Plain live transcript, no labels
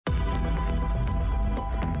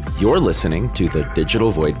You're listening to the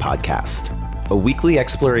Digital Void Podcast, a weekly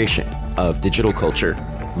exploration of digital culture,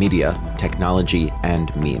 media, technology,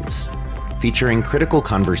 and memes, featuring critical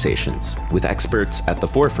conversations with experts at the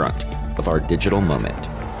forefront of our digital moment.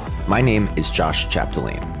 My name is Josh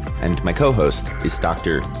Chapdelaine, and my co-host is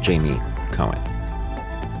Dr. Jamie Cohen.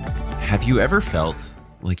 Have you ever felt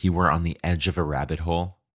like you were on the edge of a rabbit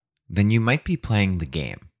hole? Then you might be playing the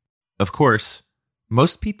game. Of course,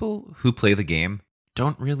 most people who play the game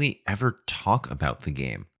don't really ever talk about the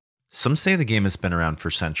game. Some say the game has been around for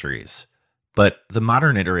centuries, but the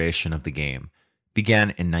modern iteration of the game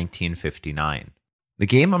began in 1959. The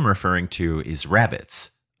game I'm referring to is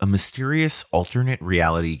Rabbids, a mysterious alternate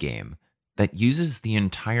reality game that uses the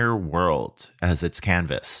entire world as its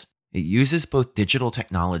canvas. It uses both digital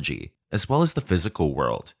technology as well as the physical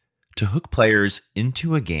world to hook players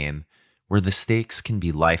into a game where the stakes can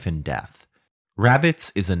be life and death.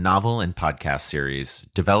 Rabbids is a novel and podcast series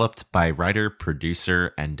developed by writer,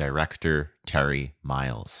 producer, and director Terry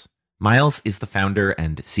Miles. Miles is the founder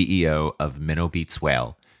and CEO of Minnow Beats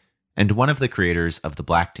Whale and one of the creators of the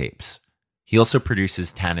Black Tapes. He also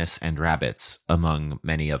produces Tanis and Rabbids, among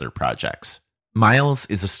many other projects. Miles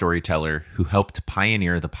is a storyteller who helped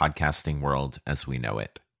pioneer the podcasting world as we know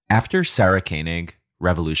it. After Sarah Koenig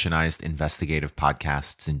revolutionized investigative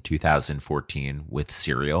podcasts in 2014 with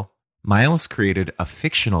Serial, Miles created a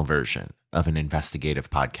fictional version of an investigative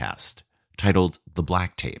podcast titled The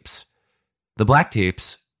Black Tapes. The Black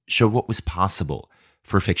Tapes showed what was possible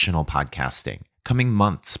for fictional podcasting, coming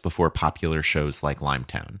months before popular shows like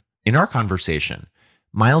Limetown. In our conversation,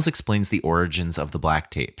 Miles explains the origins of the Black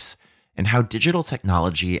Tapes and how digital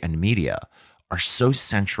technology and media are so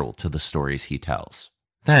central to the stories he tells.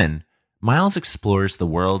 Then, Miles explores the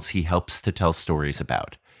worlds he helps to tell stories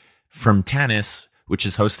about, from Tanis, which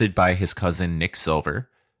is hosted by his cousin Nick Silver,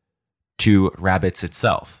 to Rabbids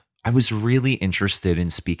itself. I was really interested in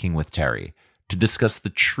speaking with Terry to discuss the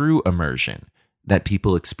true immersion that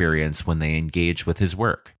people experience when they engage with his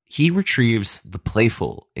work. He retrieves the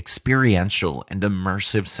playful, experiential, and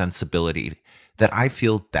immersive sensibility that I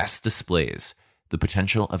feel best displays the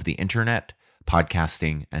potential of the internet,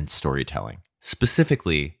 podcasting, and storytelling.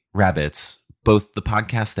 Specifically, Rabbids, both the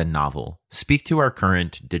podcast and novel, speak to our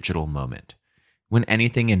current digital moment, when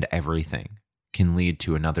anything and everything can lead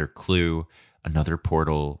to another clue, another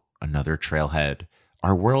portal, another trailhead.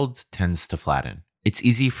 Our world tends to flatten. It's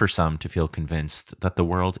easy for some to feel convinced that the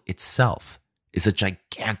world itself is a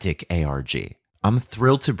gigantic ARG. I'm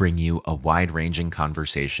thrilled to bring you a wide-ranging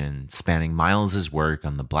conversation spanning Miles' work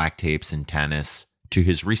on the Black Tapes and Tanis to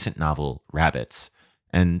his recent novel, Rabbids,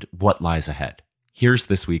 and what lies ahead. Here's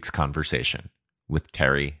this week's conversation with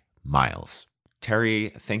Terry Miles.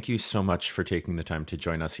 Terry, thank you so much for taking the time to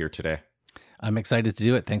join us here today. I'm excited to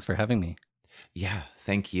do it. Thanks for having me. Yeah,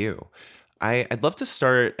 thank you. I'd love to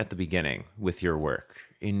start at the beginning with your work.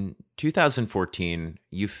 In 2014,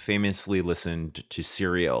 you famously listened to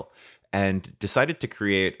Serial and decided to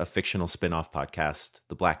create a fictional spin-off podcast,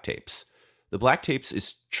 The Black Tapes. The Black Tapes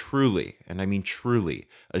is truly, and I mean truly,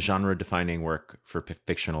 a genre-defining work for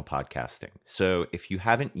fictional podcasting. So if you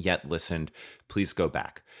haven't yet listened, please go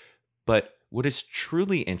back. But what is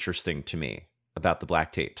truly interesting to me about the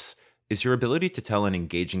Black Tapes is your ability to tell an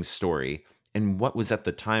engaging story in what was at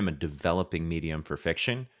the time a developing medium for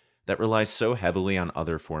fiction that relies so heavily on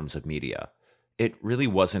other forms of media. It really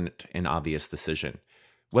wasn't an obvious decision.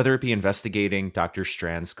 Whether it be investigating Dr.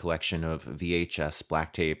 Strand's collection of VHS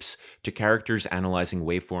Black Tapes to characters analyzing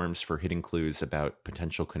waveforms for hidden clues about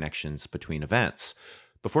potential connections between events.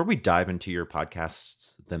 Before we dive into your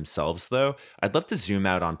podcasts themselves, though, I'd love to zoom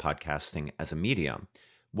out on podcasting as a medium.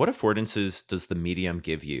 What affordances does the medium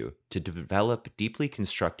give you to develop deeply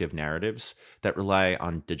constructive narratives that rely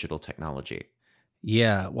on digital technology?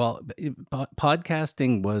 Yeah, well,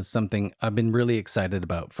 podcasting was something I've been really excited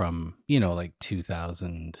about from, like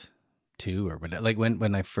 2002 or whatever. Like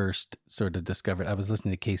when I first sort of discovered, I was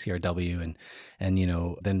listening to KCRW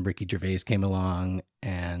and then Ricky Gervais came along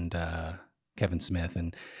and Kevin Smith,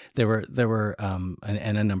 and there were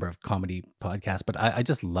and a number of comedy podcasts, but I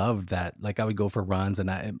just loved that. Like I would go for runs,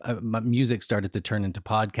 and my music started to turn into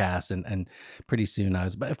podcasts, and pretty soon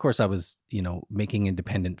but of course I was making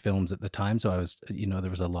independent films at the time, so I was there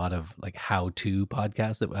was a lot of like how-to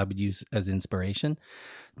podcasts that I would use as inspiration.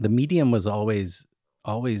 The medium was always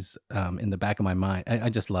in the back of my mind. I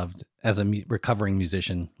just loved, as a recovering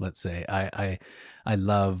musician, let's say, I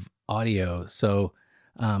love audio, so.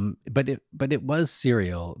 But it was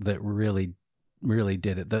Serial that really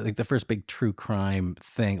did it. The first big true crime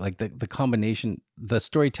thing, like the combination, the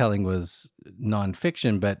storytelling was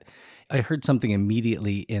nonfiction, but I heard something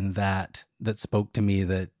immediately in that spoke to me,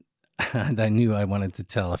 that and I knew I wanted to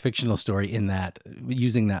tell a fictional story in that,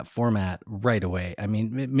 using that format right away. I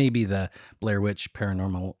mean, maybe the Blair Witch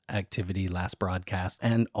Paranormal Activity last broadcast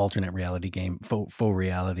and alternate reality game, faux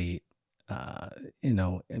reality,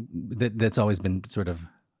 that's always been sort of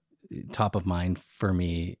top of mind for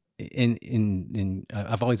me.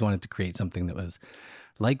 I've always wanted to create something that was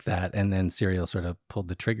like that, and then Serial sort of pulled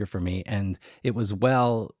the trigger for me, and it was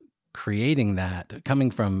creating that, coming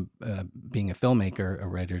from being a filmmaker, a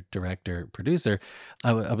writer, director, producer.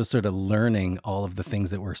 I was sort of learning all of the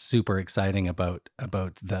things that were super exciting about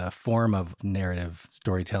the form of narrative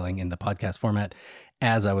storytelling in the podcast format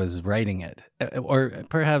as I was writing it, or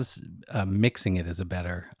perhaps mixing it is a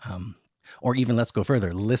better, or even, let's go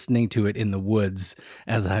further, listening to it in the woods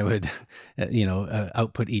as I would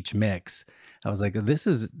output each mix. I was like, this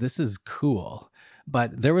is cool.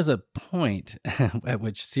 But there was a point at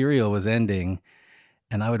which Serial was ending,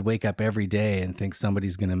 and I would wake up every day and think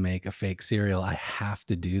somebody's going to make a fake Serial. I have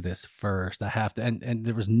to do this first. I have to, and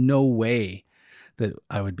there was no way that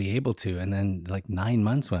I would be able to. And then like 9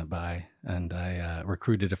 months went by, and I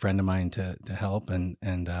recruited a friend of mine to help, and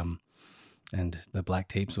the Black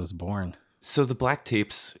Tapes was born. So the Black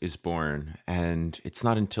Tapes is born, and it's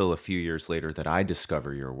not until a few years later that I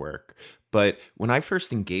discover your work. But when I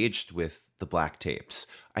first engaged with the Black Tapes,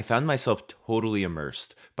 I found myself totally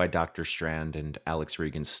immersed by Dr. Strand and Alex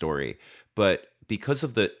Regan's story. But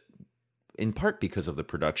in part because of the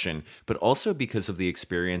production, but also because of the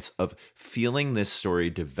experience of feeling this story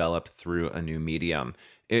develop through a new medium.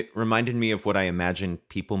 It reminded me of what I imagine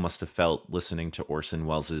people must have felt listening to Orson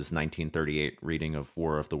Welles' 1938 reading of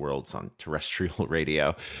War of the Worlds on terrestrial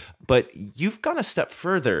radio. But you've gone a step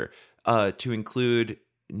further to include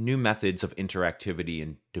new methods of interactivity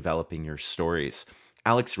in developing your stories.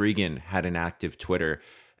 Alex Regan had an active Twitter,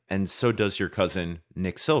 and so does your cousin,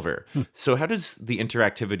 Nick Silver. So how does the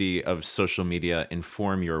interactivity of social media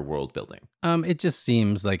inform your world building? It just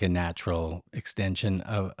seems like a natural extension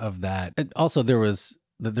of that. Also,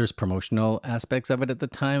 there's promotional aspects of it at the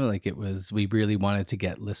time. Like we really wanted to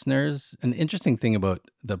get listeners. An interesting thing about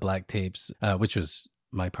the Black Tapes, which was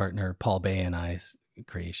my partner, Paul Bay, and I's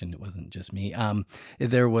creation. It wasn't just me.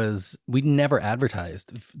 We never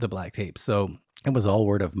advertised the Black Tapes. So it was all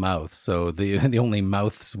word of mouth. So the only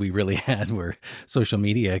mouths we really had were social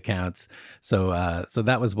media accounts. So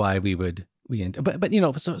that was why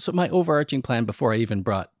so my overarching plan before I even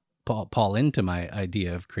brought Paul into my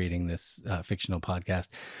idea of creating this fictional podcast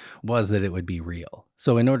was that it would be real.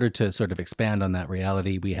 So in order to sort of expand on that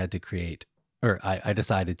reality, we had to create, or I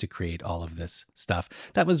decided to create all of this stuff.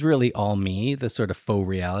 That was really all me, the sort of faux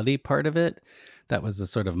reality part of it. That was the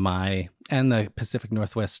sort of and the Pacific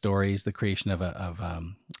Northwest stories, the creation of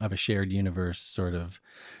a shared universe, sort of.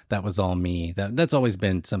 That was all me. That's always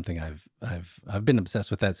been something I've been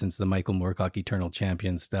obsessed with that since the Michael Moorcock Eternal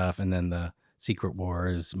Champion stuff, and then the Secret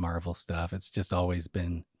Wars Marvel stuff. It's just always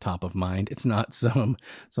been top of mind. It's not so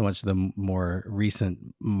much the more recent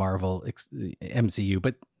Marvel MCU,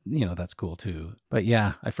 but that's cool too. But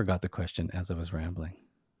yeah, I forgot the question as I was rambling,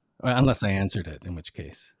 unless I answered it, in which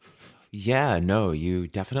case. Yeah, no, you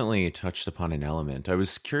definitely touched upon an element. I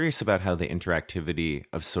was curious about how the interactivity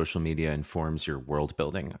of social media informs your world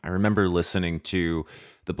building. I remember listening to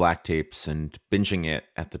the Black Tapes and binging it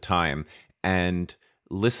at the time, and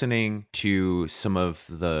listening to some of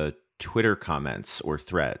the Twitter comments or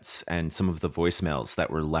threads and some of the voicemails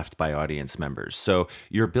that were left by audience members. So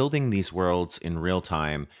you're building these worlds in real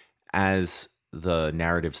time as the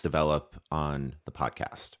narratives develop on the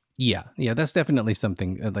podcast. Yeah, that's definitely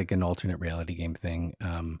something like an alternate reality game thing.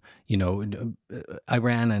 I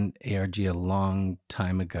ran an ARG a long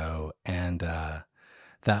time ago, and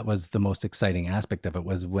that was the most exciting aspect of it,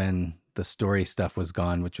 was when the story stuff was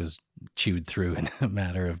gone, which was chewed through in a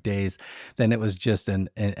matter of days. Then it was just an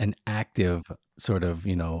active sort of,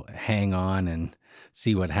 hang on and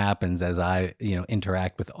see what happens as I,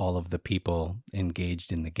 interact with all of the people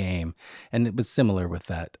engaged in the game. And it was similar with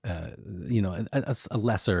that, a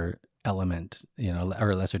lesser element,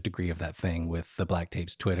 or a lesser degree of that thing with the Black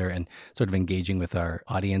Tapes Twitter, and sort of engaging with our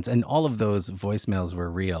audience. And all of those voicemails were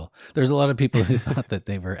real. There's a lot of people who thought that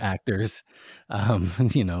they were actors.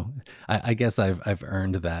 I guess I've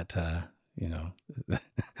earned that,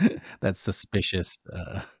 that suspicious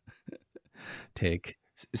take.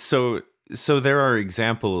 So there are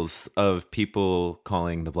examples of people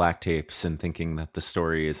calling the Black Tapes and thinking that the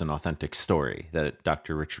story is an authentic story, that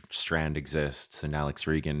Dr. Richard Strand exists and Alex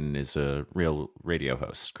Regan is a real radio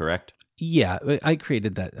host, correct? Yeah, I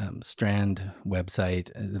created that Strand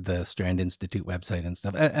website, the Strand Institute website and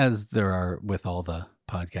stuff, as there are with all the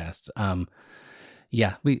podcasts.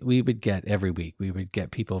 Yeah, we would get every week. We would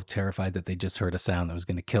get people terrified that they just heard a sound that was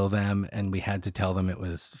going to kill them, and we had to tell them it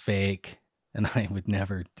was fake. And I would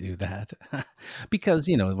never do that because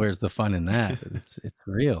where's the fun in that? It's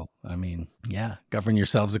real. I mean, yeah, govern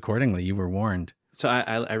yourselves accordingly. You were warned. So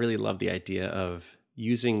I really love the idea of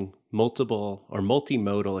using multiple or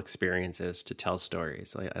multimodal experiences to tell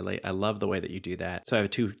stories. I love the way that you do that. So I have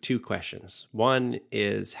two questions. One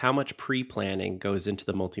is, how much pre-planning goes into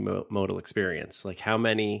the multimodal experience? Like, how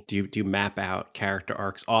many do you map out character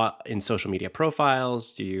arcs in social media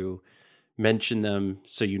profiles? Do you mention them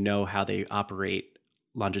so you know how they operate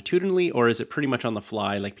longitudinally, or is it pretty much on the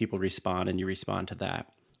fly, like people respond and you respond to that?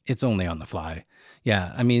 It's only on the fly.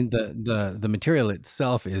 Yeah, I mean the material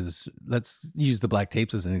itself is, let's use the Black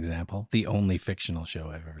Tapes as an example, the only fictional show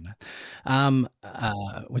I've ever done,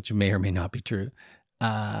 which may or may not be true.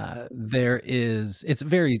 It's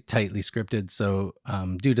very tightly scripted. So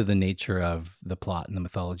due to the nature of the plot and the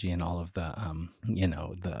mythology and all of the,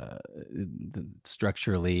 the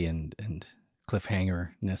structurally and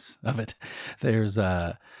cliffhanger-ness of it, there's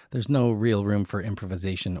no real room for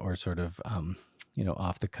improvisation or sort of,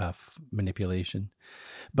 off the cuff manipulation.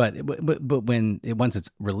 But once it's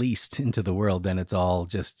released into the world, then it's all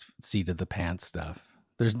just seat of the pants stuff.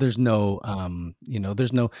 There's no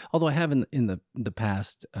although I have in the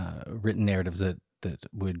past written narratives that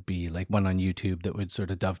would be like one on YouTube that would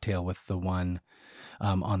sort of dovetail with the one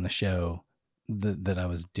on the show that I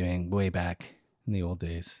was doing way back in the old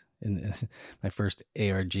days, in my first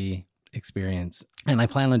ARG experience. And I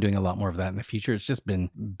plan on doing a lot more of that in the future. It's just been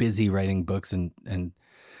busy writing books and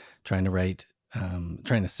trying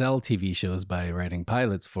to sell TV shows by writing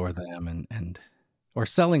pilots for them and or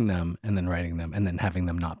selling them and then writing them and then having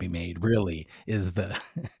them not be made, really is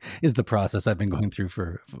the process I've been going through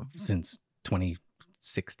since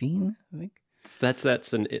 2016, I think. That's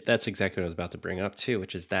exactly what I was about to bring up too,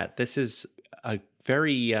 which is that this is a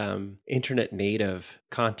very internet native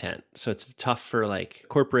content. So it's tough for like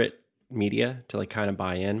corporate media to like kind of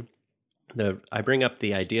buy in. I bring up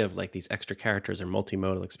the idea of like these extra characters or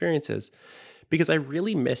multimodal experiences because I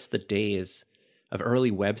really miss the days of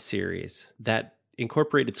early web series that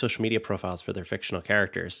incorporated social media profiles for their fictional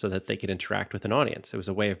characters so that they could interact with an audience. It was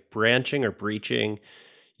a way of branching or breaching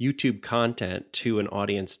YouTube content to an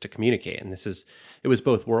audience to communicate. And it was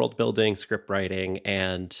both world building, script writing,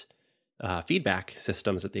 and feedback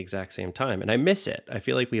systems at the exact same time. And I miss it. I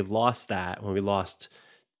feel like we have lost that when we lost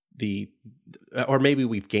or maybe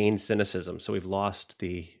we've gained cynicism. So we've lost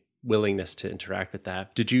the willingness to interact with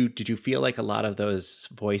that. Did you feel like a lot of those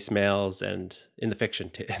voicemails and in the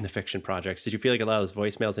fiction projects, did you feel like a lot of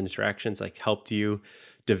those voicemails and interactions like helped you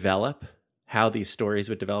develop how these stories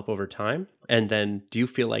would develop over time? And then do you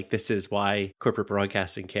feel like this is why corporate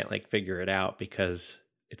broadcasting can't like figure it out, because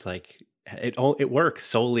it's like it works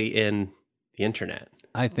solely in the internet?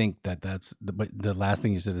 I think that's the last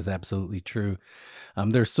thing you said is absolutely true.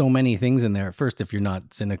 There's so many things in there. First, if you're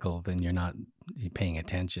not cynical, then you're not paying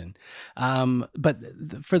attention. But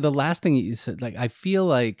for the last thing you said, like I feel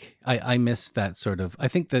like I miss that sort of. I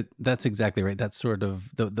think that's exactly right. That's sort of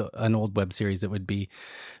an old web series that would be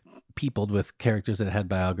peopled with characters that had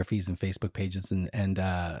biographies and Facebook pages and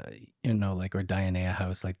like, or Diana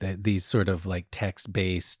House, like these sort of like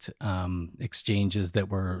text-based exchanges that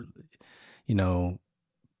were,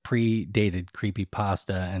 predated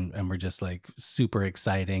creepypasta and were just like super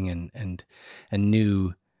exciting and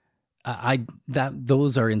new.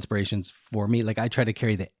 Those are inspirations for me. Like I try to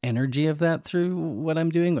carry the energy of that through what I'm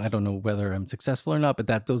doing. I don't know whether I'm successful or not,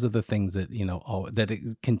 but those are the things that,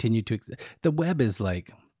 that continue to, the web is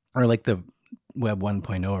like, or like the web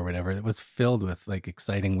 1.0 or whatever, it was filled with like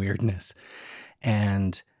exciting weirdness.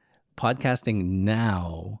 And podcasting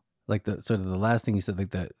now, like the sort of the last thing you said,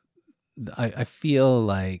 like I feel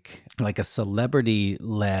like a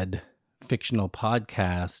celebrity-led fictional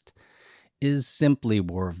podcast is simply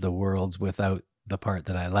War of the Worlds without the part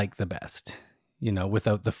that I like the best,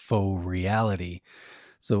 without the faux reality.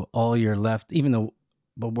 So all you're left, even though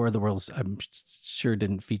War of the Worlds, I'm sure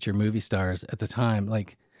didn't feature movie stars at the time.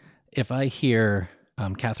 Like if I hear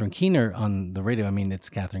Catherine Keener on the radio, I mean, it's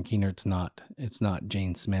Catherine Keener. It's not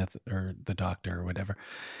Jane Smith or the Doctor or whatever.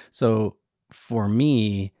 So for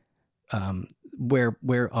me, where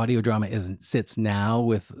audio drama sits now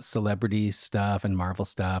with celebrity stuff and Marvel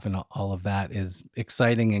stuff and all of that is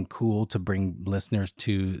exciting and cool to bring listeners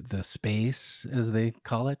to the space, as they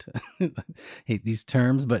call it. Hate these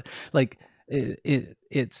terms, but like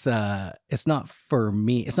it's not for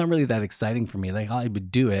me. It's not really that exciting for me. Like I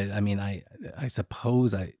would do it. I mean, I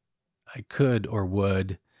suppose I could or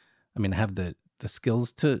would. I mean, I have the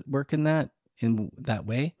skills to work in that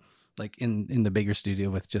way. like in the bigger studio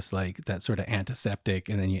with just like that sort of antiseptic,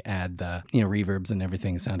 and then you add the reverbs and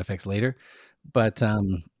everything, sound effects later. But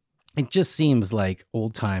it just seems like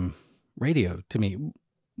old time radio to me,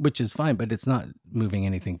 which is fine, but it's not moving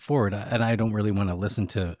anything forward. And I don't really want to listen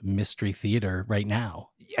to mystery theater right now.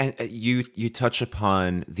 And you touch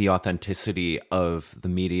upon the authenticity of the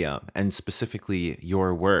medium and specifically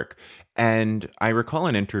your work. And I recall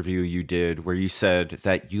an interview you did where you said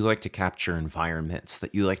that you like to capture environments,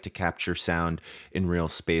 that you like to capture sound in real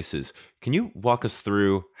spaces. Can you walk us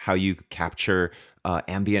through how you capture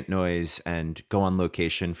ambient noise and go on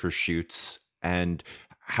location for shoots, and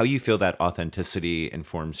how you feel that authenticity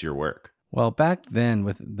informs your work? Well, back then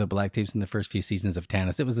with the Black Tapes in the first few seasons of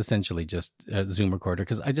Tanis, it was essentially just a Zoom recorder,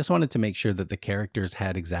 because I just wanted to make sure that the characters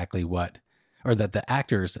had exactly what, or that the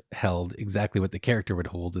actors held exactly what the character would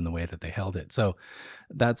hold in the way that they held it. So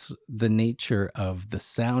that's the nature of the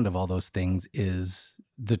sound of all those things, is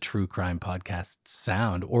the true crime podcast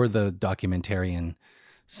sound or the documentarian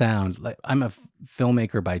sound. Like, I'm a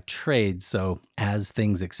filmmaker by trade, so as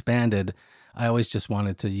things expanded, I always just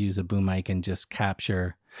wanted to use a boom mic and just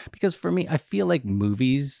capture, because for me, I feel like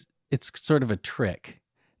movies, it's sort of a trick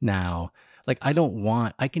now. Like,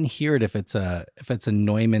 I can hear it if it's a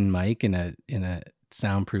Neumann mic in a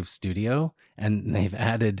soundproof studio, and they've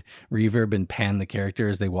added reverb and pan the character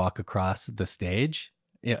as they walk across the stage,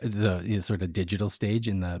 the sort of digital stage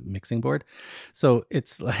in the mixing board. So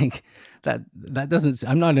it's like that doesn't,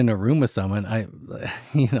 I'm not in a room with someone.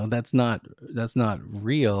 That's not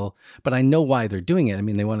real, but I know why they're doing it. I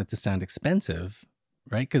mean, they want it to sound expensive,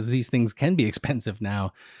 right? Because these things can be expensive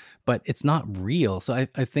now, but it's not real. So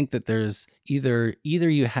I think that there's either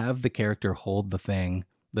you have the character hold the thing,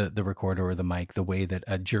 the recorder or the mic, the way that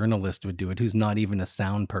a journalist would do it, who's not even a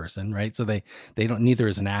sound person, right? So they don't, neither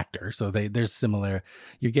is an actor. So there's similar,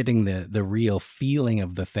 you're getting the real feeling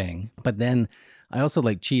of the thing. But then I also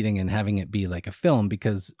like cheating and having it be like a film,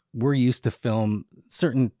 because we're used to film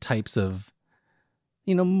certain types of,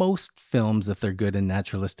 most films, if they're good and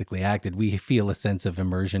naturalistically acted, we feel a sense of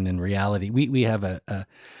immersion in reality. We have a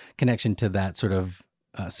connection to that sort of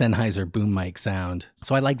Sennheiser boom mic sound.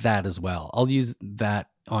 So I like that as well. I'll use that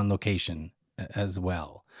on location as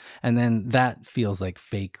well. And then that feels like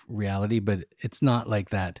fake reality, but it's not like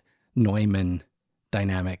that Neumann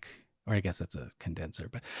dynamic, or I guess that's a condenser,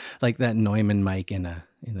 but like that Neumann mic in a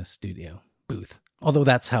studio booth. Although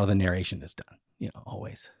that's how the narration is done,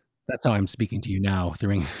 always. That's how I'm speaking to you now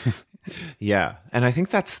through. Yeah. And I think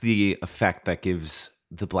that's the effect that gives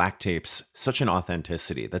the Black Tapes such an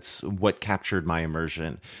authenticity. That's what captured my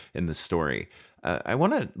immersion in the story. I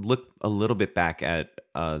want to look a little bit back at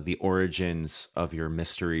the origins of your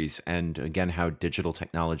mysteries, and again, how digital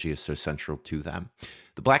technology is so central to them.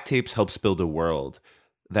 The Black Tapes helps build a world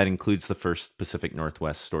that includes the first Pacific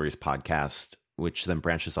Northwest Stories podcast, which then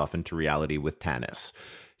branches off into reality with Tanis.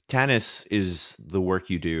 Tanis is the work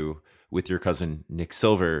you do with your cousin Nick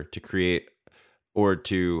Silver to create or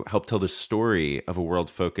to help tell the story of a world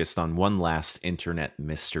focused on one last internet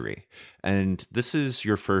mystery. And this is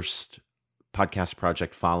your first podcast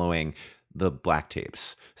project following the Black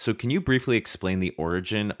Tapes. So can you briefly explain the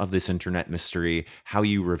origin of this internet mystery, how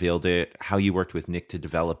you revealed it, how you worked with Nick to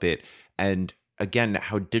develop it, and again,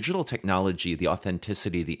 how digital technology, the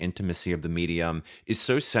authenticity, the intimacy of the medium is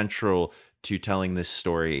so central to telling this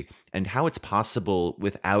story, and how it's possible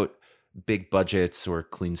without big budgets or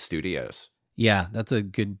clean studios? Yeah, that's a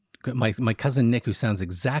good. My cousin Nick, who sounds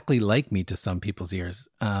exactly like me to some people's ears.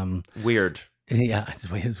 Weird. Yeah,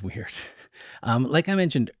 it's weird. Like I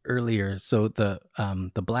mentioned earlier, so the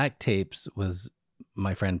Black Tapes was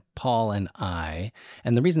my friend Paul and I,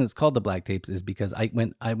 and the reason it's called the Black Tapes is because I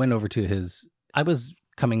went over to his. I was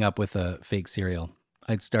coming up with a fake serial.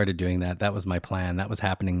 I'd started doing that. That was my plan. That was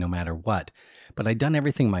happening no matter what. But I'd done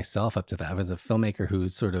everything myself up to that. I was a filmmaker who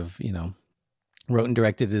sort of, wrote and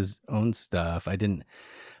directed his own stuff. I didn't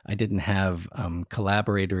have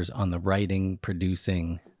collaborators on the writing,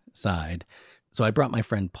 producing side. So I brought my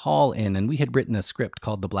friend Paul in, and we had written a script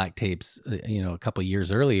called The Black Tapes, a couple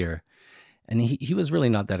years earlier. And he was really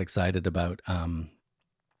not that excited about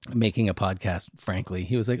making a podcast, frankly.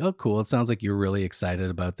 He was like, oh, cool. It sounds like you're really excited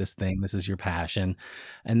about this thing. This is your passion.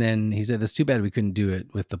 And then he said, it's too bad we couldn't do it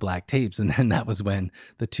with the Black Tapes. And then that was when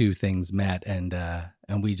the two things met, and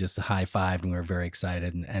we just high-fived, and we were very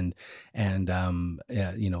excited.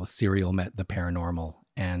 Serial met the paranormal.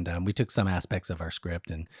 And we took some aspects of our script,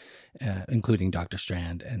 and including Dr.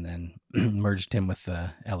 Strand, and then merged him with the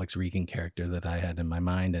Alex Regan character that I had in my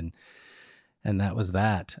mind. And that was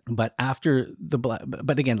that. But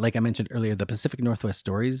but again, like I mentioned earlier, the Pacific Northwest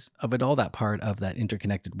Stories of it all, that part of that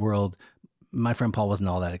interconnected world, my friend Paul wasn't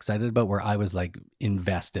all that excited about, where I was like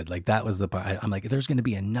invested. Like that was the part. I'm like, there's going to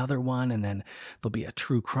be another one, and then there'll be a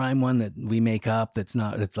true crime one that we make up. That's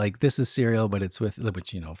not. It's like this is Serial, but it's with,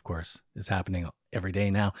 which of course is happening every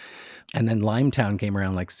day now. And then Limetown came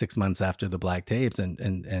around like 6 months after the Black Tapes, and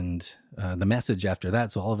The Message after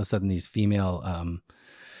that. So all of a sudden, these female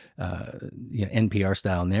NPR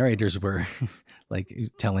style narrators were like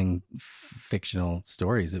telling fictional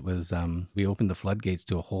stories. It was we opened the floodgates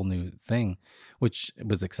to a whole new thing, which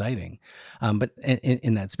was exciting. But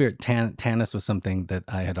in that spirit, Tanis was something that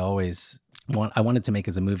I had always I wanted to make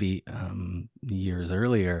as a movie years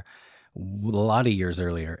earlier, a lot of years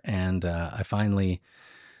earlier, and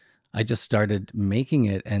I just started making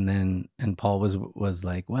it, and Paul was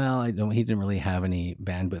like, well, he didn't really have any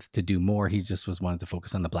bandwidth to do more. He just wanted to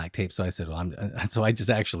focus on the Black Tape. So I said, well, so I just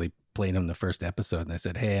actually played him the first episode, and I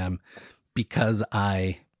said, hey, because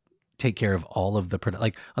I take care of all of the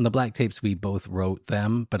like on the Black Tapes, we both wrote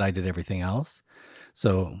them, but I did everything else.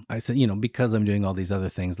 So I said, because I'm doing all these other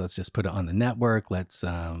things, let's just put it on the network. Let's,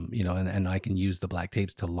 and I can use the Black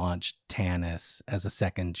Tapes to launch Tanis as a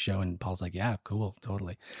second show. And Paul's like, yeah, cool,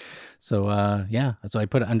 totally. So, so I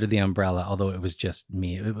put it under the umbrella, although it was just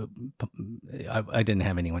me. I didn't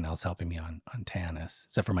have anyone else helping me on Tanis,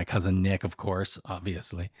 except for my cousin Nick, of course,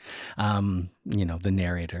 obviously, the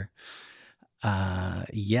narrator.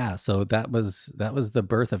 So that was the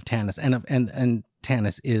birth of Tanis, and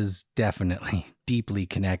Tanis is definitely deeply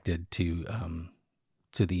connected to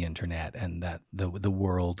the internet and that the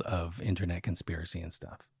world of internet conspiracy and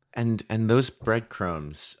stuff. And those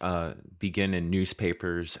breadcrumbs begin in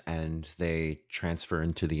newspapers, and they transfer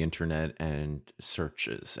into the internet and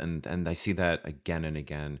searches, and I see that again and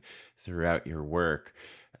again throughout your work.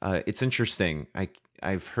 It's interesting.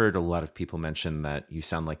 I've heard a lot of people mention that you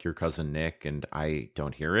sound like your cousin Nick, and I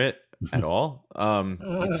don't hear it at all.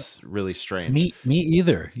 It's really strange. Me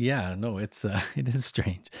either. Yeah, no, it is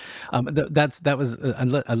strange. That was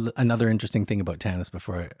another interesting thing about Tanis.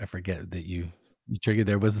 Before I forget that you triggered,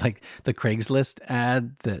 there was like the Craigslist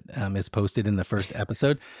ad that is posted in the first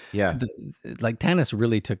episode. Yeah, like Tanis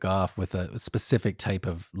really took off with a specific type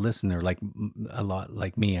of listener, like a lot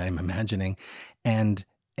like me, I'm imagining, and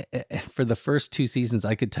for the first 2 seasons,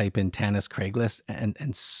 I could type in Tanis Craigslist,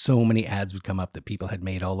 and so many ads would come up that people had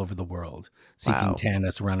made all over the world seeking Wow.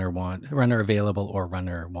 Tanis runner available or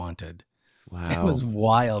runner wanted. Wow. It was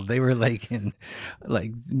wild. They were like in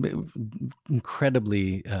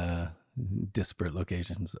incredibly disparate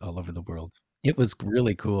locations all over the world. It was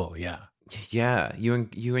really cool. Yeah. Yeah,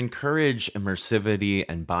 you encourage immersivity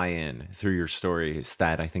and buy-in through your stories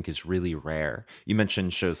that I think is really rare. You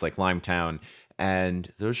mentioned shows like Limetown,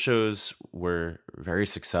 and those shows were very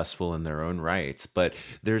successful in their own rights, but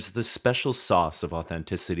there's this special sauce of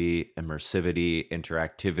authenticity, immersivity,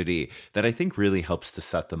 interactivity that I think really helps to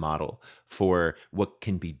set the model for what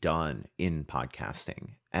can be done in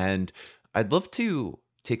podcasting. And I'd love to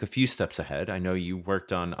take a few steps ahead. I know you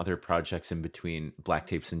worked on other projects in between Black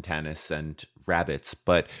Tapes and Tanis and Rabbits,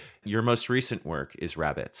 but your most recent work is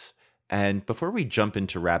Rabbits. And before we jump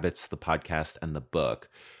into Rabbits, the podcast, and the book,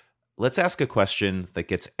 let's ask a question that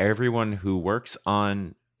gets everyone who works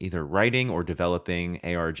on either writing or developing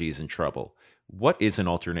ARGs in trouble. What is an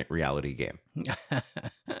alternate reality game?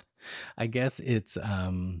 I guess it's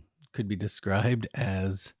could be described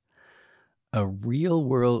as a real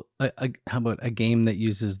world. How about a game that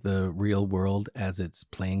uses the real world as its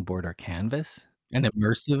playing board or canvas? An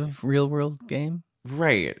immersive real world game?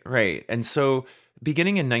 Right. And so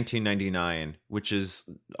beginning in 1999, which is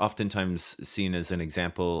oftentimes seen as an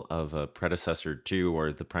example of a predecessor to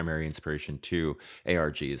or the primary inspiration to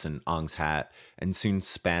ARGs and Ong's Hat, and soon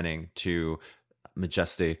spanning to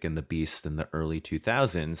Majestic and the Beast in the early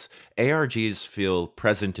 2000s, ARGs feel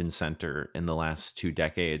present and center in the last 2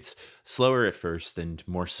 decades, slower at first and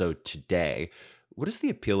more so today. What is the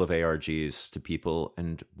appeal of ARGs to people,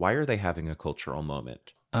 and why are they having a cultural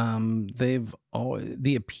moment?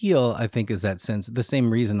 The appeal, I think, is that sense. The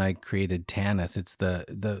same reason I created Tanis. It's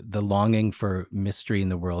the longing for mystery in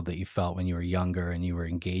the world that you felt when you were younger and you were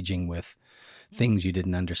engaging with things you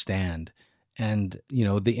didn't understand. And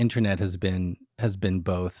the internet has been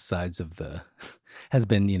both sides of has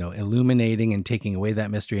been illuminating and taking away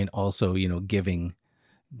that mystery, and also giving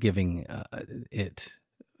it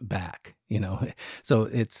back. So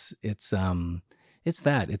it's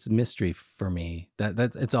mystery for me.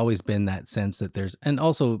 That it's always been that sense that there's, and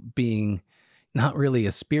also being not really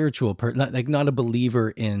a spiritual person, not a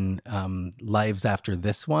believer in lives after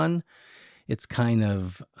this one. it's kind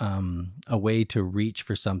of a way to reach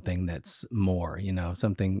for something that's more,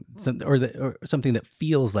 something or something that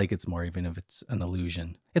feels like it's more, even if it's an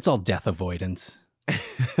illusion. It's all death avoidance.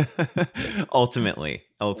 Ultimately,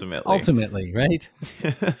 right?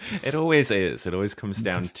 It always is. It always comes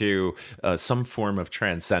down to some form of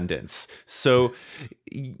transcendence. So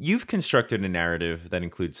you've constructed a narrative that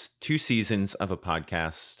includes 2 seasons of a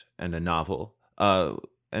podcast and a novel.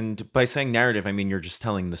 And by saying narrative, I mean you're just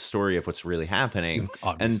telling the story of what's really happening.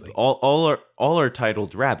 Obviously. And all are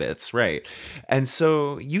titled Rabbits, right? And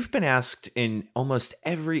so you've been asked in almost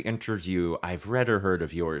every interview I've read or heard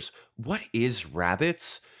of yours, what is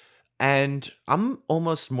Rabbits? And I'm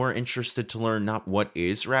almost more interested to learn not what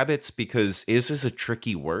is Rabbits, because is a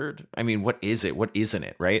tricky word. I mean, what is it? What isn't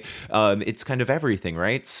it, right? It's kind of everything,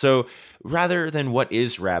 right? So rather than what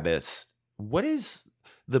is Rabbits, what is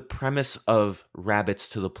the premise of Rabbits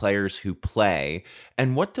to the players who play,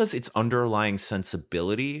 and what does its underlying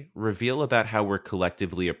sensibility reveal about how we're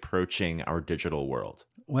collectively approaching our digital world?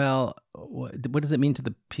 Well, what does it mean to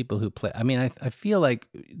the people who play? I mean, I feel like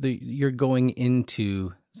you're going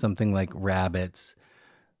into something like Rabbits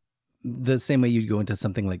the same way you'd go into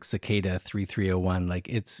something like Cicada 3301. Like,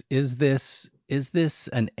 is this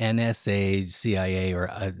an NSA, CIA, or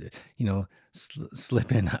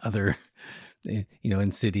slip in other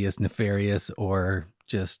insidious, nefarious, or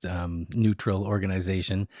just neutral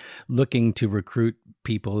organization looking to recruit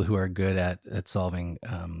people who are good at solving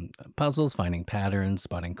puzzles, finding patterns,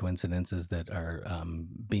 spotting coincidences that are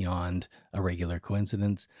beyond a regular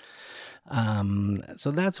coincidence.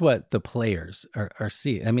 So that's what the players are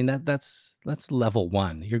seeing. I mean, that's level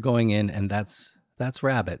 1. You're going in, and that's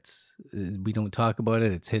Rabbits. We don't talk about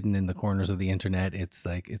it. It's hidden in the corners of the internet. It's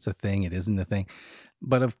like, it's a thing. It isn't a thing.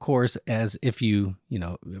 But of course, as if you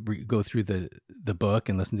go through the book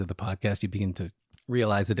and listen to the podcast, you begin to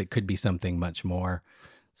realize that it could be something much more,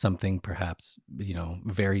 something perhaps,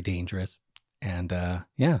 very dangerous. And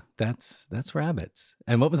that's Rabbits.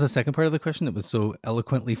 And what was the second part of the question? It was so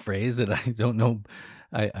eloquently phrased that I don't know.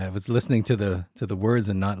 I was listening to the words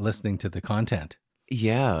and not listening to the content.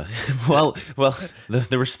 Yeah. Well,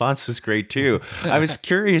 the response was great too. I was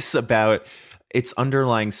curious about its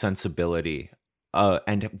underlying sensibility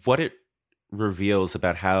and what it reveals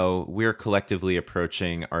about how we're collectively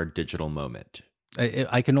approaching our digital moment.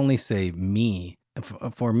 I can only say me.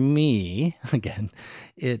 For me, again,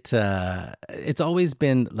 it's always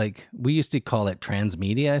been like, we used to call it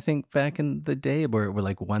transmedia, I think, back in the day, where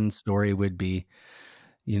like one story would be,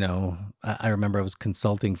 I remember I was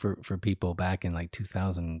consulting for people back in like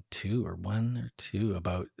 2002 or 1 or 2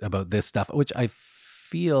 about this stuff, which I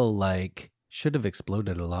feel like should have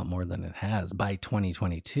exploded a lot more than it has by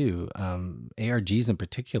 2022. ARGs in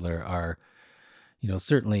particular are,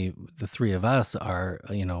 certainly the 3 of us are,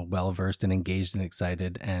 well-versed and engaged and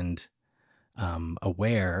excited and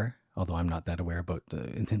aware, although I'm not that aware about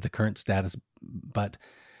the current status, but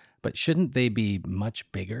shouldn't they be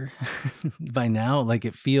much bigger by now? Like,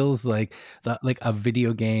 it feels like a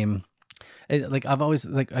video game. Like, I've always,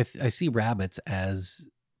 like, I see Rabbits as,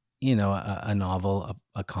 a novel,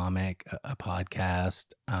 a comic, a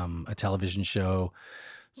podcast, a television show,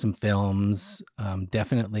 some films,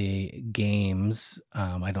 definitely games.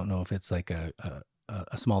 I don't know if it's like a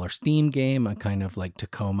smaller Steam game, a kind of like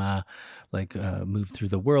Tacoma, like move through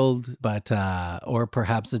the world, but or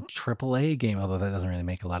perhaps a AAA game, although that doesn't really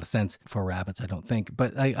make a lot of sense for Rabbits, I don't think.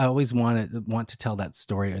 But I always want to tell that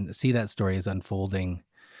story and see that story as unfolding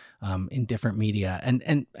in different media,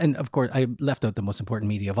 and of course I left out the most important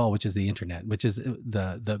media of all, which is the internet, which is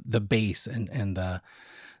the base and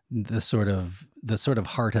the sort of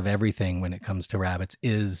heart of everything when it comes to Rabbits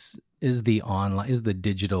is the online, is the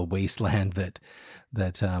digital wasteland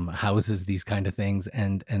that houses these kind of things,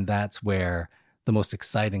 and that's where the most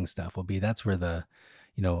exciting stuff will be. That's where the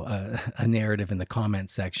a narrative in the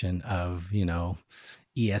comment section of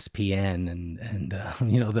ESPN and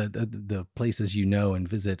the places and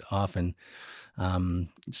visit often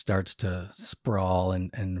starts to sprawl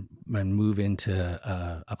and move into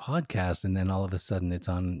a podcast, and then all of a sudden it's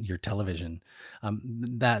on your television.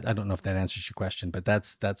 That, I don't know if that answers your question, but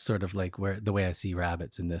that's sort of like the way I see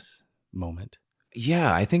Rabbits in this moment.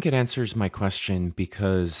 Yeah, I think it answers my question,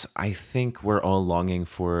 because I think we're all longing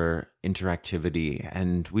for interactivity.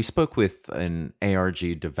 And we spoke with an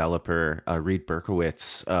ARG developer, Reed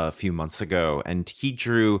Berkowitz, a few months ago, and he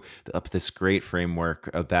drew up this great framework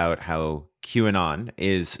about how QAnon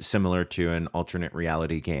is similar to an alternate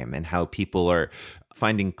reality game, and how people are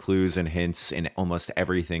finding clues and hints in almost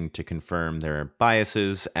everything to confirm their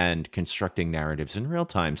biases and constructing narratives in real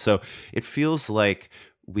time. So it feels like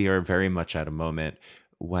we are very much at a moment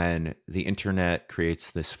when the internet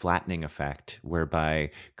creates this flattening effect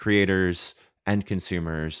whereby creators and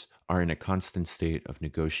consumers are in a constant state of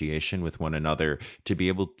negotiation with one another to be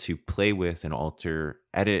able to play with and alter,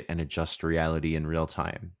 edit, and adjust reality in real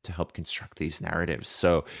time to help construct these narratives.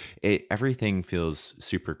 So everything feels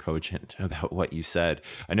super cogent about what you said.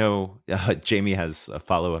 I know Jamie has a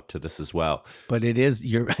follow-up to this as well. But it is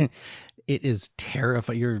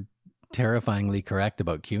terrifying. You're terrifyingly correct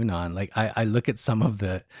about QAnon. Like I look at some of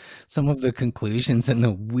the conclusions and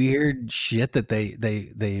the weird shit that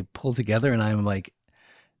they pull together, and I'm like,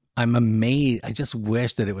 I'm amazed. I just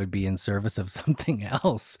wish that it would be in service of something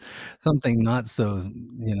else, something not so,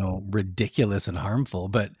 ridiculous and harmful.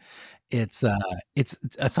 But it's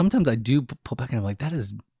sometimes I do pull back and I'm like, that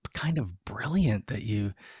is kind of brilliant that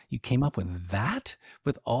you came up with that,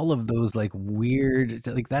 with all of those like weird,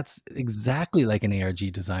 like that's exactly like an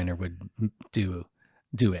ARG designer would do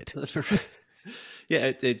it.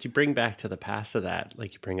 Yeah, you bring back to the past of that,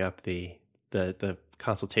 like you bring up the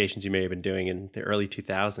consultations you may have been doing in the early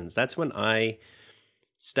 2000s. That's when I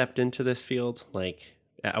stepped into this field. Like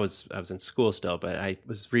I was in school still, but I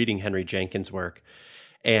was reading Henry Jenkins' work,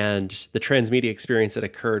 and the transmedia experience that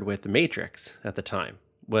occurred with The Matrix at the time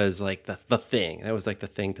was like the thing. That was like the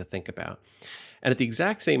thing to think about. And at the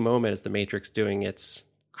exact same moment as The Matrix doing its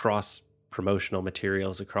cross promotional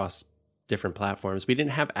materials across different platforms, we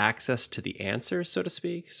didn't have access to the answers, so to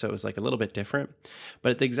speak. So it was like a little bit different.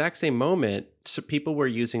 But at the exact same moment, so people were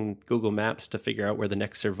using Google Maps to figure out where the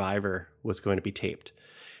next Survivor was going to be taped.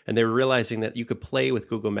 And they were realizing that you could play with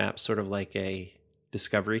Google Maps sort of like a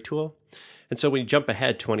discovery tool. And so when you jump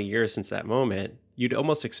ahead 20 years since that moment, you'd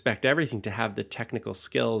almost expect everything to have the technical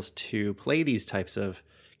skills to play these types of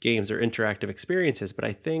games or interactive experiences. But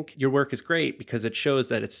I think your work is great because it shows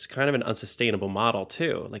that it's kind of an unsustainable model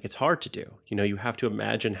too. Like it's hard to do. You have to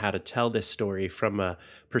imagine how to tell this story from a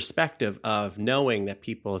perspective of knowing that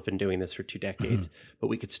people have been doing this for 2 decades, but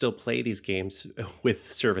we could still play these games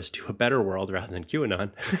with service to a better world rather than QAnon.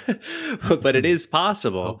 But it is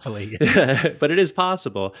possible. Hopefully. But it is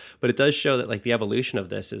possible. But it does show that like the evolution of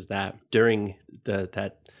this is that during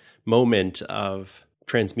that moment of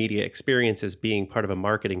transmedia experiences being part of a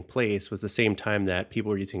marketing place was the same time that people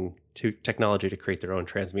were using technology to create their own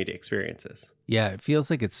transmedia experiences. Yeah, it feels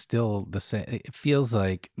like it's still the same. It feels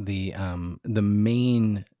like the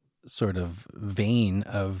main sort of vein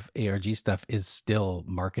of ARG stuff is still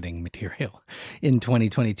marketing material in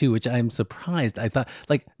 2022, which I'm surprised. I thought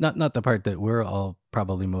like not the part that we're all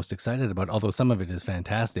probably most excited about, although some of it is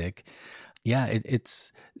fantastic. Yeah,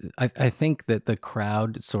 I think that the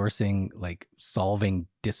crowdsourcing, like solving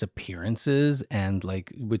disappearances and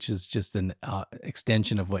like, which is just an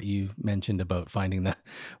extension of what you mentioned about finding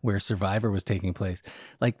where Survivor was taking place.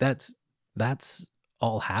 Like that's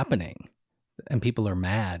all happening, and people are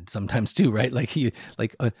mad sometimes too, right? Like we've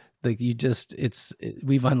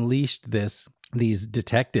unleashed these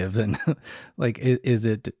detectives, and like,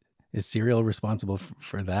 is Serial responsible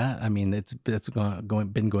for that? I mean, it's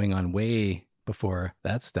been going on way before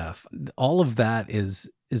that stuff. All of that is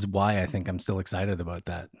why I think I'm still excited about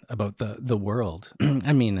that, about the world.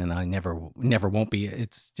 I mean, and I never won't be.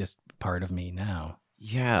 It's just part of me now.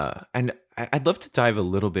 Yeah, and I'd love to dive a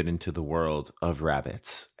little bit into the world of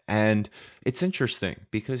rabbits. And it's interesting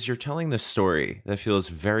because you're telling this story that feels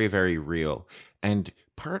very, very real. And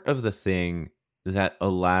part of the thing that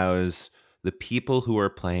allows the people who are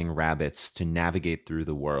playing rabbits to navigate through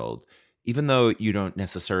the world, even though you don't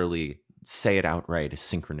necessarily say it outright, is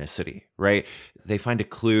synchronicity, right? They find a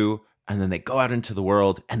clue and then they go out into the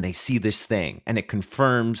world and they see this thing and it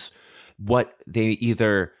confirms what they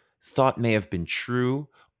either thought may have been true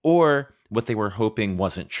or what they were hoping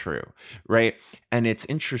wasn't true, right? And it's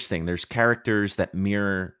interesting. There's characters that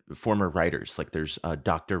mirror former writers. Like there's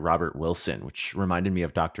Dr. Robert Wilson, which reminded me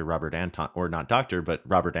of Dr. Robert Anton, or not Dr., but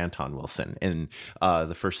Robert Anton Wilson in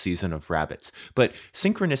the first season of Rabbits. But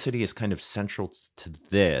synchronicity is kind of central to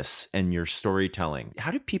this and your storytelling.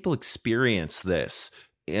 How do people experience this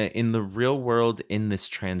in the real world in this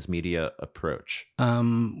transmedia approach?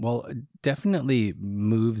 Well, definitely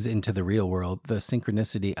moves into the real world. The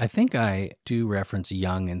synchronicity, I think I do reference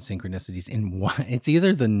Jung and synchronicities in one. It's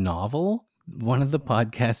either the novel, one of the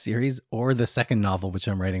podcast series, or the second novel, which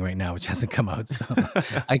I'm writing right now, which hasn't come out. So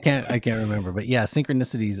I can't remember. But yeah,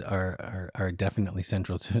 synchronicities are definitely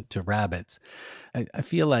central to Rabbits. I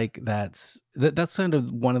feel like that's kind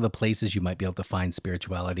of one of the places you might be able to find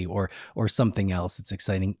spirituality or something else that's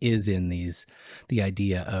exciting, is in the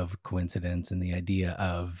idea of coincidence and the idea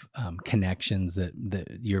of connections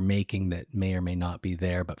that you're making that may or may not be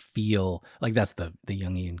there, but feel like that's the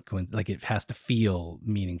Jungian coincidence. Like it has to feel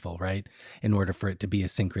meaningful, right? in order for it to be a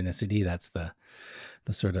synchronicity. That's the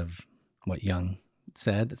sort of what Jung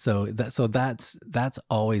said. That's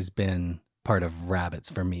always been part of Rabbits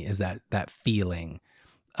for me, is that feeling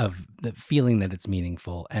that it's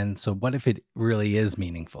meaningful. And so what if it really is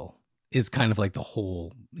meaningful, is kind of like the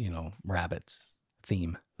whole, Rabbits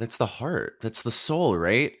theme. That's the heart. That's the soul,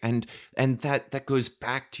 right? And that goes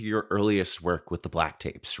back to your earliest work with the Black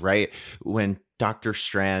Tapes, right? When Dr.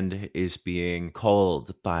 Strand is being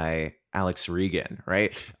called by Alex Regan,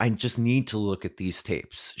 right? I just need to look at these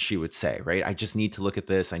tapes, she would say, right? I just need to look at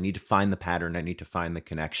this. I need to find the pattern. I need to find the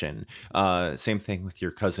connection. Same thing with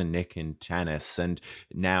your cousin Nick and Tanis, and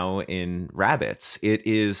now in Rabbits. It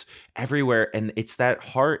is everywhere. And it's that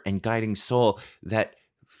heart and guiding soul that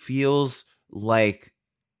feels like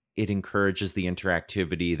it encourages the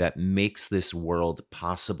interactivity that makes this world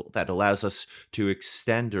possible, that allows us to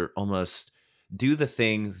extend or almost do the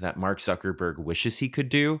thing that Mark Zuckerberg wishes he could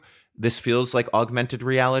do. This feels like augmented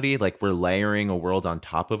reality, like we're layering a world on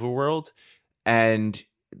top of a world. And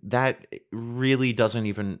that really doesn't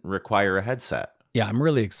even require a headset. Yeah, I'm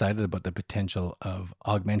really excited about the potential of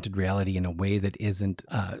augmented reality in a way that isn't,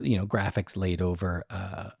 graphics laid over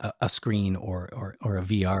a screen or a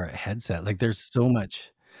VR headset. Like there's so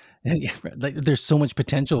much, there's so much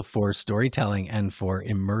potential for storytelling and for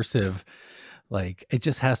immersive. Like it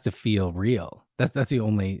just has to feel real. That's the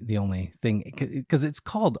only thing, because it's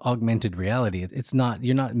called augmented reality. It's not,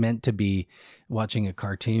 you're not meant to be watching a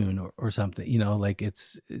cartoon or something. Like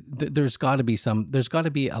there's got to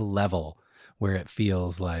be a level where it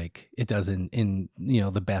feels like it does in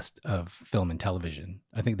the best of film and television.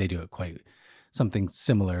 I think they do it quite something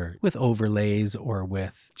similar with overlays or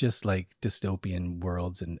with just like dystopian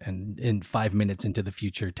worlds and in 5 minutes into the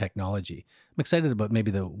future technology. I'm excited about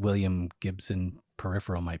maybe the William Gibson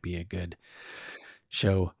Peripheral might be a good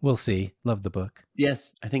show. We'll see. Love the book.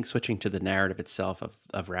 Yes, I think switching to the narrative itself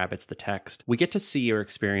of Rabbits, the text, we get to see or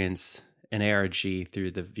experience an ARG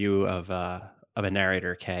through the view of a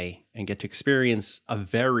narrator, Kay, and get to experience a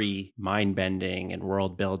very mind-bending and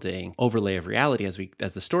world-building overlay of reality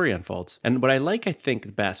as the story unfolds. And what I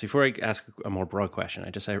think best, before I ask a more broad question,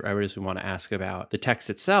 I just want to ask about the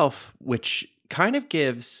text itself, which kind of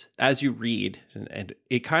gives, as you read, and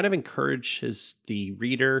it kind of encourages the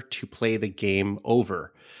reader to play the game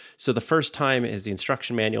over. So the first time is the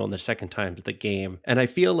instruction manual, and the second time is the game. And I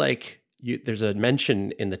feel like there's a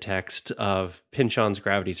mention in the text of Pynchon's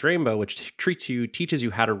Gravity's Rainbow, which teaches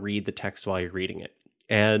you how to read the text while you're reading it.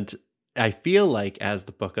 And I feel like as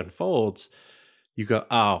the book unfolds, you go,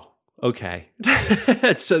 oh, okay.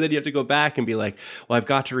 So then you have to go back and be like, well, I've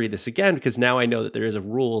got to read this again because now I know that there is a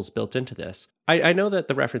rules built into this. I know that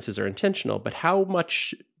the references are intentional, but how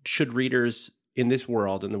much should readers in this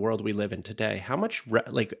world, in the world we live in today, how much,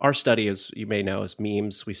 our study, as you may know, is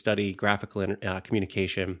memes. We study graphical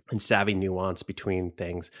communication and savvy nuance between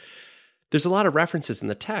things. There's a lot of references in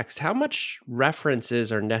the text. How much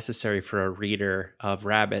references are necessary for a reader of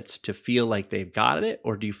Rabbits to feel like they've got it?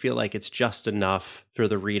 Or do you feel like it's just enough for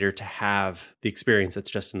the reader to have the experience that's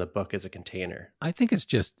just in the book as a container? I think it's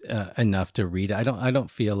just enough to read. I don't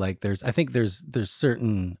feel like I think there's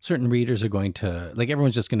certain readers are going to, like,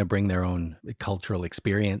 everyone's just going to bring their own cultural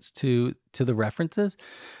experience to the references.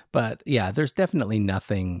 But yeah, there's definitely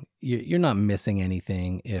nothing, you're not missing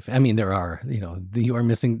anything. There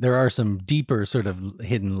are some deeper sort of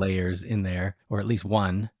hidden layers in there, or at least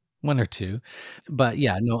one or two. But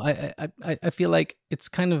yeah, no, I feel like it's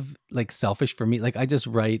kind of like selfish for me. Like I just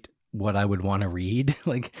write what I would want to read.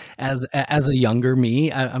 Like as a younger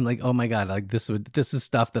me, I'm like, oh my God, like this is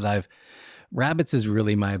stuff that Rabbits is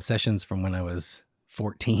really my obsessions from when I was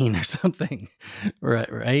 14 or something,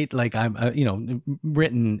 right? Like I'm,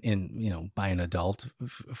 written in, by an adult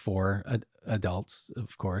for adults,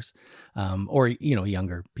 of course, or,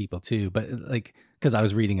 younger people too. But like, because I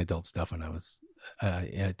was reading adult stuff when I was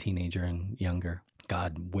a teenager and younger.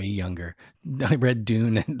 God, way younger. I read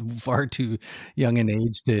Dune at far too young an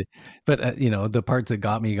age but the parts that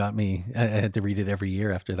got me. I had to read it every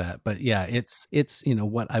year after that. But yeah, it's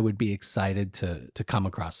what I would be excited to come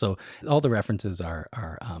across. So all the references are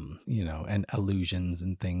and allusions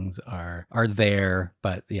and things are there,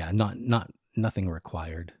 but yeah, not nothing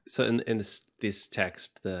required. So in this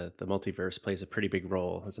text, the multiverse plays a pretty big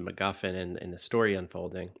role as a MacGuffin in the story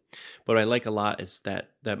unfolding. What I like a lot is that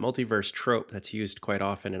multiverse trope that's used quite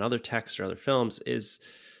often in other texts or other films is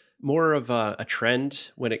more of a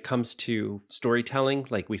trend when it comes to storytelling.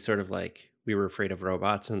 Like we were afraid of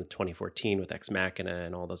robots in 2014 with Ex Machina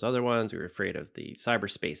and all those other ones. We were afraid of the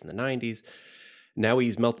cyberspace in the 90s. Now we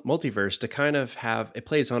use multiverse to kind of it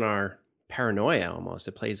plays on our paranoia almost.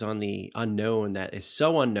 It plays on the unknown that is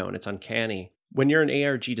so unknown, it's uncanny. When you're an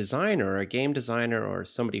ARG designer or a game designer or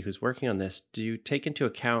somebody who's working on this, do you take into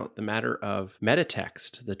account the matter of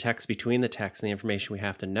metatext, the text between the text and the information we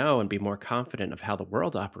have to know, and be more confident of how the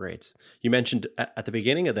world operates? You mentioned at the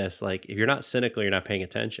beginning of this, like, if you're not cynical, you're not paying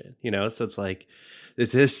attention, So it's like,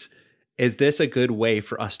 is this a good way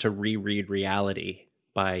for us to reread reality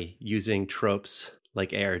by using tropes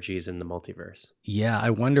like ARGs in the multiverse? Yeah,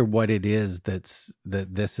 I wonder what it is that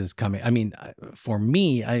this is coming. I mean, for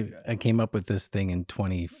me, I came up with this thing in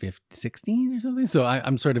 2016 or something. So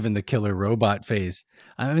I'm sort of in the killer robot phase.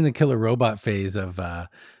 I'm in the killer robot phase of the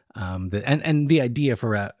idea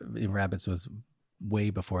for rabbits was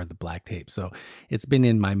way before the black tape. So it's been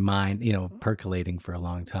in my mind, percolating for a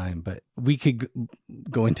long time. But we could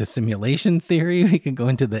go into simulation theory. We could go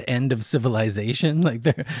into the end of civilization. Like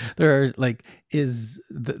there are like, is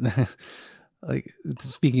the like,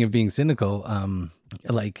 speaking of being cynical,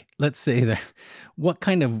 like, let's say that what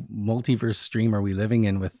kind of multiverse stream are we living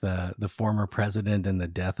in with the former president and the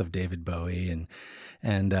death of David Bowie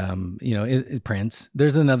and Prince?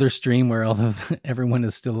 There's another stream where everyone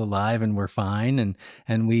is still alive and we're fine and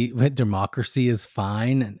democracy is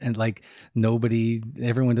fine and like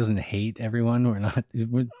everyone doesn't hate everyone.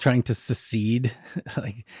 We're trying to secede.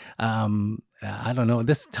 Like, I don't know.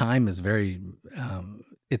 This time is very,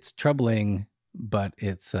 it's troubling. But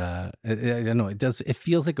it's I don't know, it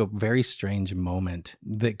feels like a very strange moment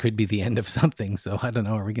that could be the end of something. So I don't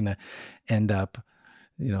know, are we gonna end up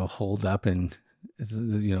holed up in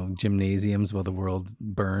gymnasiums while the world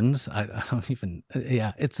burns? I don't even,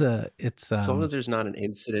 it's as long as there's not an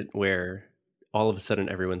incident where all of a sudden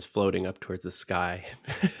everyone's floating up towards the sky.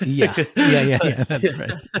 yeah, that's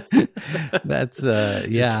right. That's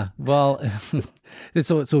well,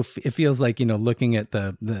 so it feels like, looking at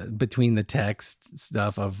the between the text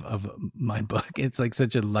stuff of my book, it's like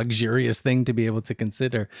such a luxurious thing to be able to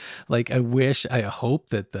consider. Like, I hope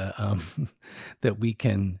that that we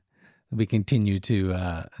continue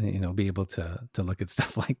to be able to look at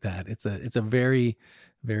stuff like that. It's a very,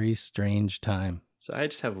 very strange time. So I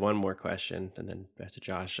just have one more question, and then back to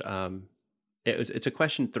Josh. It's a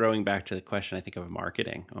question throwing back to the question, I think, of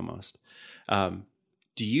marketing almost. Do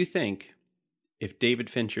you think if David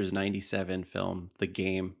Fincher's 1997 film, The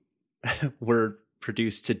Game, were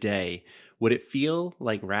produced today, would it feel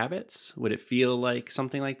like Rabbits? Would it feel like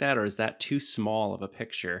something like that? Or is that too small of a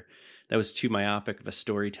picture? That was too myopic of a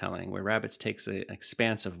storytelling, where Rabbits takes an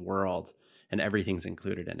expansive world and everything's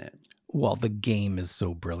included in it. Well, The Game is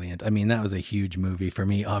so brilliant. I mean, that was a huge movie for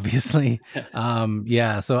me, obviously. So I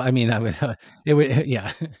mean,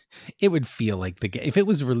 it would feel like The Game. If it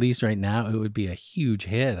was released right now, it would be a huge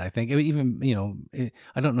hit. I think it would even,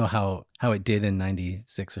 I don't know how it did in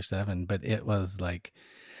 96 or 7, but it was like,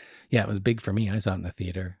 it was big for me. I saw it in the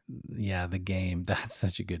theater. Yeah, The Game. That's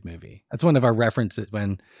such a good movie. That's one of our references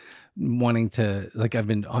when wanting to, like, I've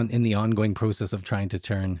been in the ongoing process of trying to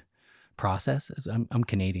turn I'm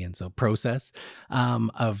Canadian, so process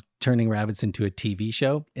of turning Rabbits into a TV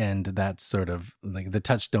show, and that's sort of like the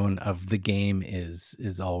touchstone of The Game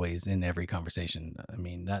is always in every conversation. I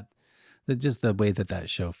mean, that just the way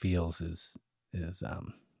that show feels is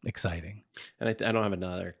exciting. And I don't have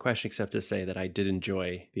another question except to say that I did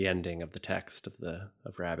enjoy the ending of the text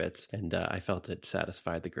of Rabbits, and I felt it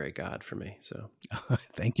satisfied the gray god for me. So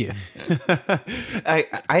thank you. I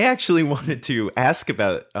actually wanted to ask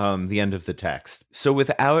about the end of the text. So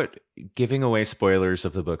without giving away spoilers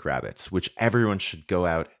of the book Rabbits, which everyone should go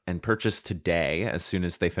out and purchase today as soon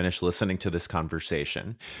as they finish listening to this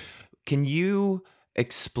conversation, can you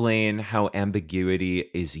explain how ambiguity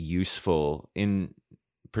is useful, in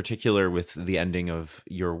particular with the ending of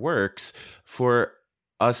your works, for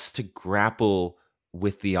us to grapple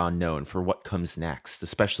with the unknown, for what comes next,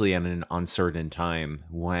 especially in an uncertain time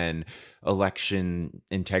when election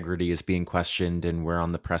integrity is being questioned and we're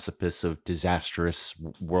on the precipice of disastrous,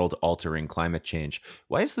 world-altering climate change?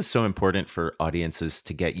 Why is this so important for audiences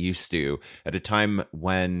to get used to at a time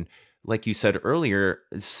when, like you said earlier,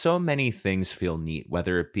 so many things feel neat,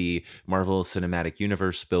 whether it be Marvel Cinematic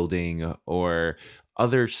Universe building or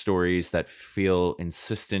other stories that feel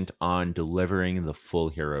insistent on delivering the full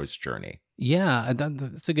hero's journey? Yeah,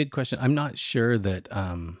 that's a good question. I'm not sure that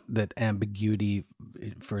that ambiguity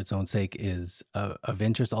for its own sake is of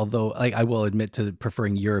interest, although like, I will admit to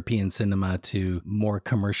preferring European cinema to more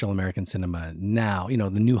commercial American cinema now. The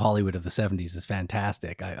new Hollywood of the 70s is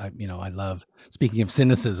fantastic. I love, speaking of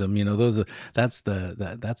cynicism, that's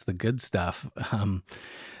the good stuff.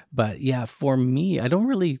 But yeah, for me, I don't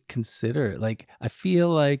really consider, like, I feel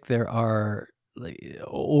like there are, like,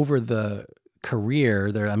 over the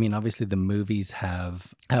career there, I mean, obviously the movies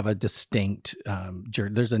have a distinct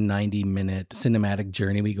journey. There's a 90-minute cinematic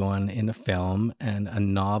journey we go on in a film, and a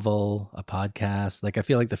novel, a podcast. Like I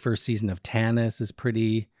feel like the first season of Tanis is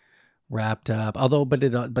pretty wrapped up, although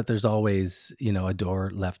but there's always, you know, a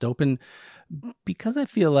door left open, because I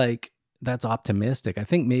feel like that's optimistic. I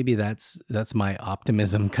think maybe that's my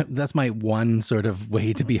optimism. That's my one sort of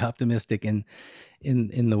way to be optimistic in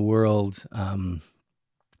the world.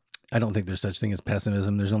 I don't think there's such thing as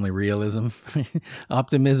pessimism. There's only realism,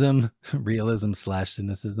 optimism, realism /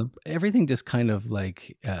 cynicism. Everything just kind of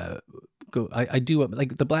like I do,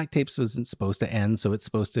 like the Black Tapes wasn't supposed to end, so it's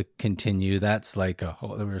supposed to continue. That's like a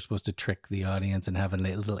whole, we were supposed to trick the audience and have a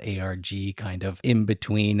little ARG kind of in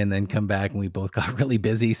between, and then come back, and we both got really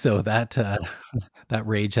busy, so that that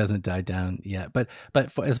rage hasn't died down yet. But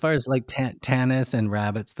as far as like Tanis and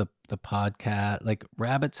Rabbits, the podcast, like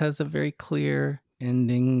Rabbits has a very clear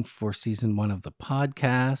ending for season 1 of the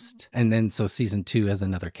podcast, and then so season 2 has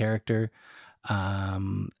another character.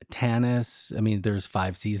 Tanis, I mean, there's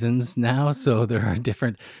 5 seasons now, so there are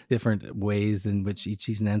different ways in which each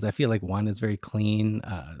season ends. I feel like 1 is very clean,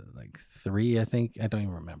 like 3, I think, I don't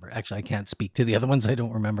even remember. Actually, I can't speak to the other ones. I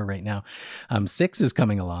don't remember right now. 6 is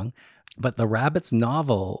coming along. But the Rabbits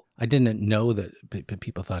novel, I didn't know that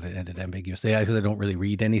people thought it ended ambiguously, because I don't really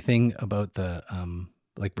read anything about the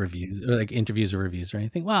like reviews or like interviews or reviews or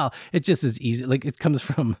anything. Well, it just is easy. Like it comes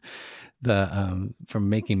from the from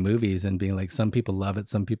making movies and being like, some people love it,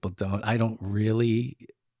 some people don't. I don't really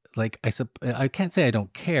like, I can't say I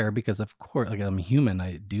don't care, because of course, like, I'm human,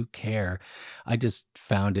 I do care. I just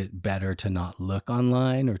found it better to not look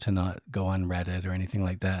online or to not go on Reddit or anything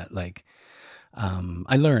like that. Like,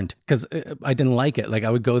 I learned, because I didn't like it. Like I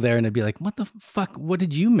would go there and I'd be like, what the fuck? What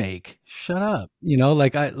did you make? Shut up. You know,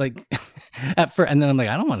 like I like at first, and then I'm like,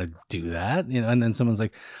 I don't want to do that. You know, and then someone's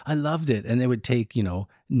like, I loved it. And it would take, you know,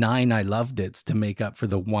 9 I loved it's to make up for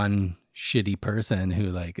the one shitty person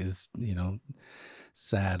who like is, you know,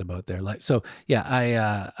 sad about their life. So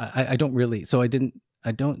yeah, I don't really, so I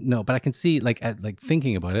don't know, but I can see like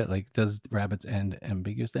thinking about it, like, does Rabbits end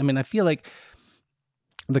ambiguous? I mean, I feel like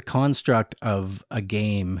the construct of a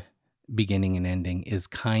game beginning and ending is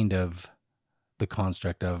kind of the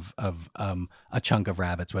construct of a chunk of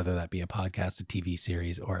Rabbits, whether that be a podcast, a TV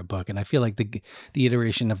series, or a book. And I feel like the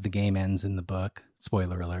iteration of the game ends in the book.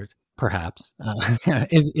 Spoiler alert, perhaps.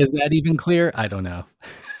 Is that even clear? I don't know.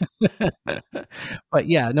 But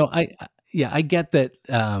yeah, no, I get that.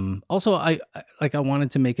 Also, I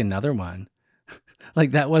wanted to make another one.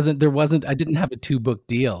 Like I didn't have a 2-book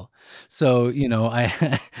deal. So, you know, I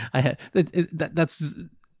had,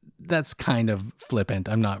 that's kind of flippant.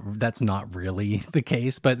 That's not really the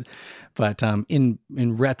case, but in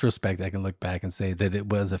retrospect, I can look back and say that it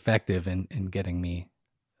was effective in getting me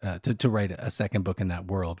to write a second book in that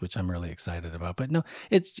world, which I'm really excited about. But no,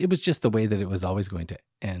 it was just the way that it was always going to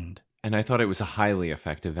end. And I thought it was a highly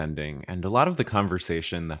effective ending. And a lot of the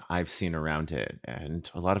conversation that I've seen around it, and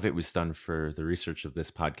a lot of it was done for the research of this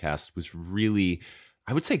podcast, was really,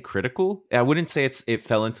 I would say, critical. I wouldn't say it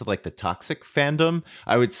fell into like the toxic fandom.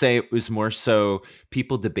 I would say it was more so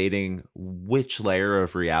people debating which layer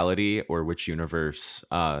of reality or which universe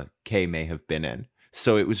Kay may have been in.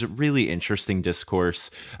 So it was a really interesting discourse.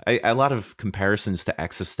 A lot of comparisons to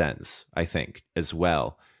Existence, I think, as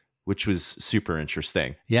well, which was super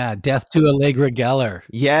interesting. Yeah, death to Allegra Geller.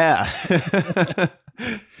 Yeah.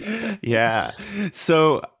 Yeah.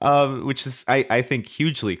 So, which is, I think,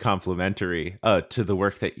 hugely complimentary to the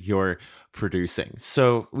work that you're producing.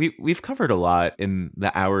 So we've covered a lot in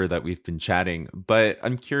the hour that we've been chatting, but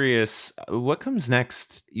I'm curious, what comes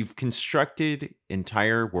next? You've constructed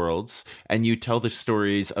entire worlds and you tell the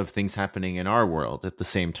stories of things happening in our world at the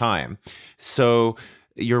same time. So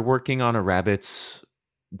you're working on a Rabbits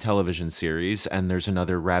television series, and there's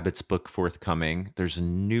another Rabbits book forthcoming. There's a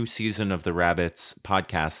new season of the Rabbits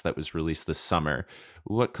podcast that was released this summer.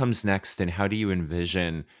 What comes next, and how do you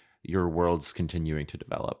envision your worlds continuing to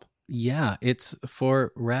develop? Yeah, it's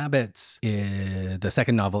for Rabbits. The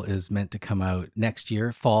second novel is meant to come out next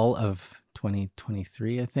year, fall of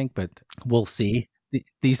 2023, I think, but we'll see.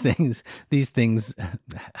 These things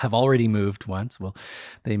have already moved once. Well,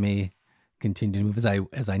 they may continue to move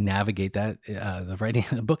as I navigate that. The writing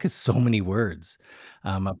the book is so many words.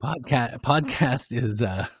 A podcast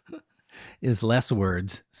is less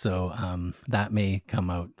words, so that may come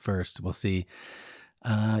out first. We'll see.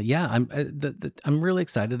 Yeah, I'm really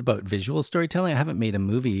excited about visual storytelling. I haven't made a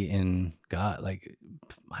movie in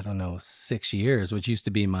I don't know, 6 years, which used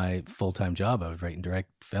to be my full-time job. I would write and direct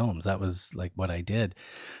films. That was like what I did.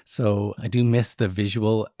 So I do miss the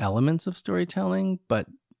visual elements of storytelling, but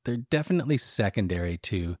they're definitely secondary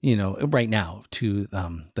to, right now to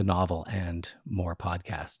the novel and more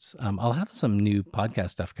podcasts. I'll have some new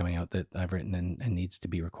podcast stuff coming out that I've written and needs to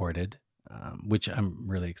be recorded, which I'm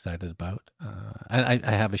really excited about. I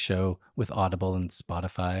have a show with Audible and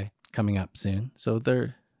Spotify coming up soon, so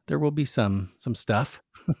there will be some stuff.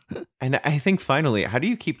 And I think finally, how do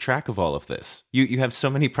you keep track of all of this? You have so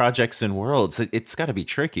many projects and worlds. It's got to be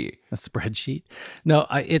tricky. A spreadsheet? No,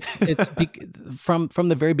 it's from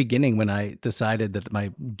the very beginning when I decided that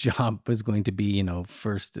my job was going to be,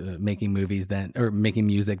 first making movies, then or making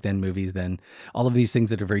music, then movies, then all of these things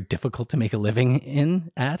that are very difficult to make a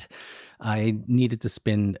living at. I needed to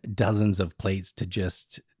spin dozens of plates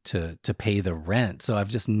to pay the rent. So I've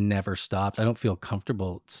just never stopped. I don't feel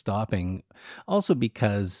comfortable stopping. Also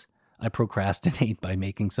because I procrastinate by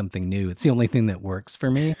making something new. It's the only thing that works for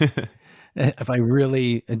me. If I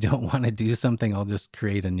really don't want to do something, I'll just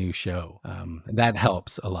create a new show. That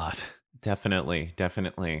helps a lot. Definitely.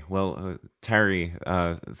 Well, Terry,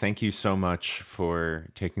 thank you so much for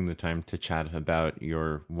taking the time to chat about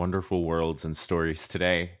your wonderful worlds and stories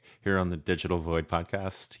today here on the Digital Void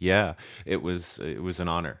podcast. Yeah, it was an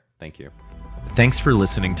honor. Thank you. Thanks for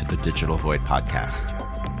listening to the Digital Void podcast.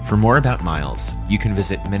 For more about Miles, you can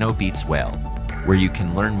visit Minnow Beats Whale, where you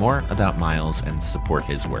can learn more about Miles and support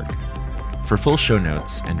his work. For full show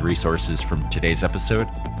notes and resources from today's episode,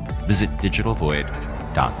 visit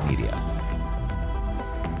digitalvoid.media.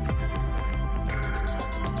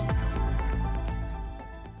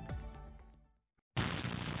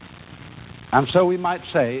 And so we might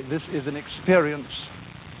say this is an experience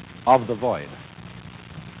of the void.